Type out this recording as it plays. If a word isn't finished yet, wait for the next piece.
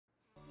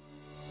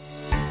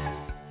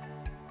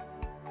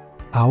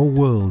Our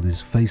world is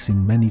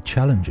facing many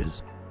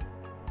challenges: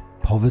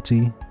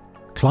 poverty,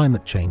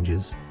 climate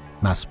changes,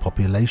 mass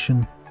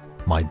population,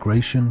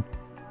 migration,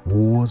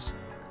 wars,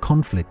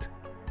 conflict,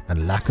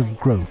 and lack of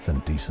growth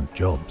and decent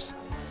jobs.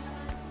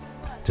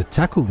 To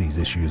tackle these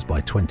issues by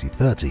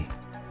 2030,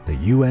 the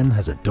UN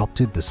has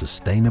adopted the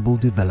Sustainable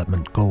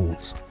Development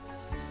Goals.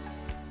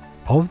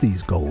 Of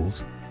these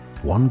goals,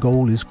 one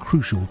goal is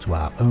crucial to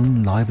our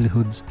own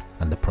livelihoods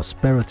and the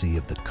prosperity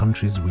of the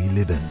countries we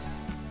live in: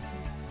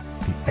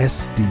 the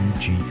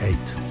SDG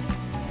 8.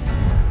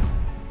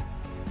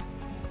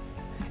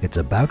 It's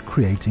about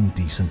creating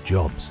decent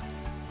jobs,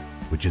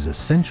 which is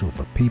essential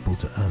for people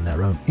to earn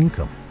their own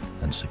income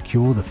and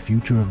secure the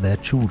future of their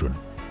children.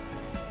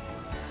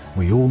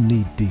 We all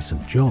need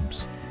decent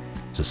jobs,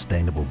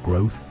 sustainable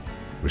growth,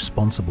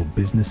 responsible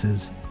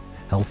businesses,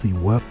 healthy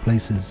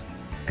workplaces,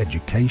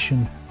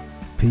 education,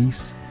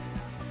 peace,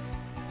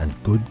 and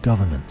good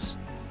governance.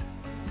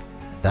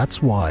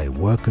 That's why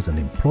workers and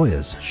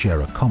employers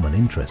share a common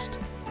interest.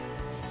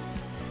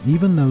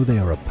 Even though they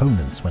are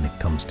opponents when it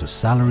comes to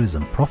salaries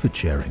and profit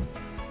sharing,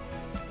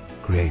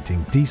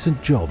 creating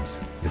decent jobs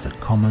is a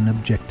common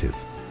objective.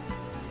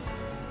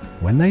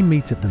 When they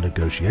meet at the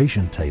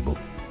negotiation table,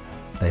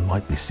 they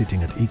might be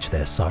sitting at each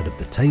their side of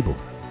the table,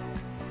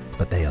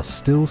 but they are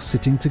still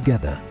sitting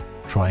together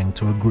trying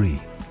to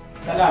agree.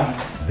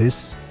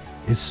 This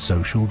is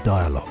social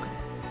dialogue.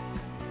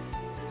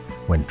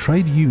 When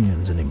trade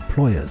unions and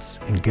employers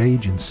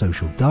engage in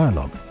social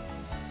dialogue,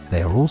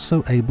 they are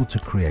also able to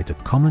create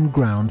a common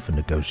ground for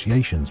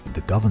negotiations with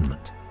the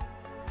government.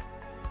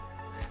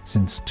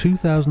 Since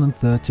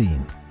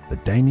 2013, the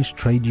Danish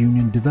Trade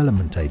Union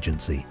Development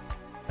Agency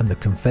and the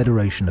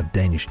Confederation of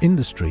Danish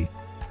Industries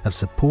have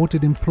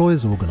supported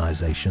employers'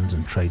 organizations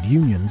and trade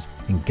unions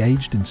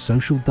engaged in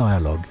social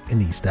dialogue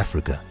in East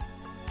Africa.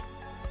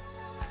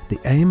 The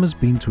aim has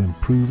been to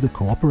improve the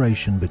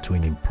cooperation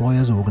between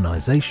employers'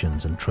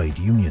 organizations and trade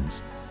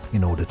unions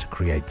in order to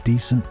create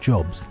decent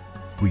jobs,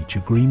 reach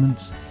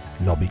agreements,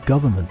 lobby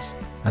governments,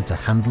 and to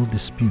handle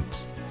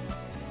disputes,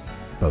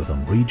 both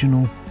on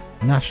regional,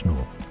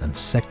 national, and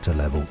sector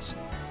levels.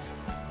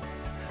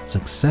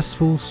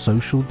 Successful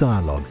social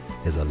dialogue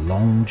is a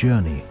long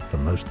journey for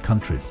most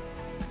countries,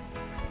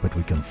 but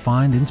we can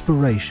find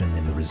inspiration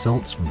in the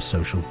results from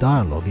social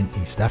dialogue in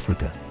East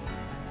Africa.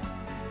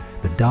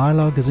 The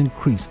dialogue has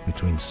increased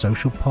between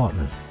social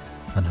partners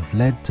and have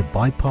led to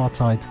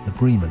bipartite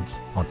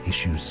agreements on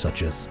issues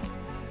such as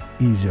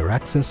easier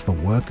access for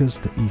workers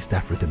to East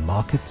African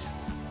markets,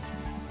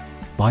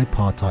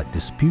 bipartite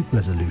dispute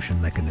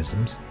resolution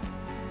mechanisms,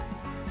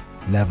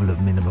 level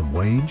of minimum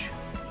wage,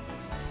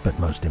 but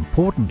most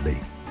importantly,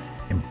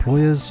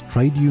 employers,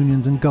 trade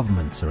unions and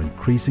governments are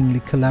increasingly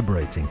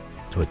collaborating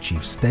to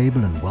achieve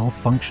stable and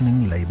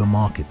well-functioning labour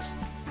markets.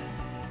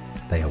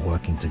 They are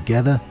working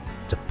together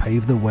to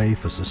pave the way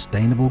for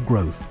sustainable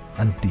growth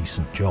and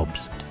decent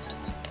jobs,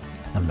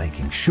 and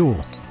making sure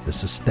the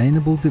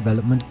Sustainable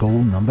Development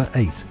Goal number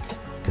 8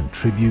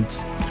 contributes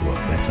to a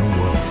better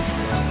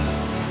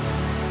world.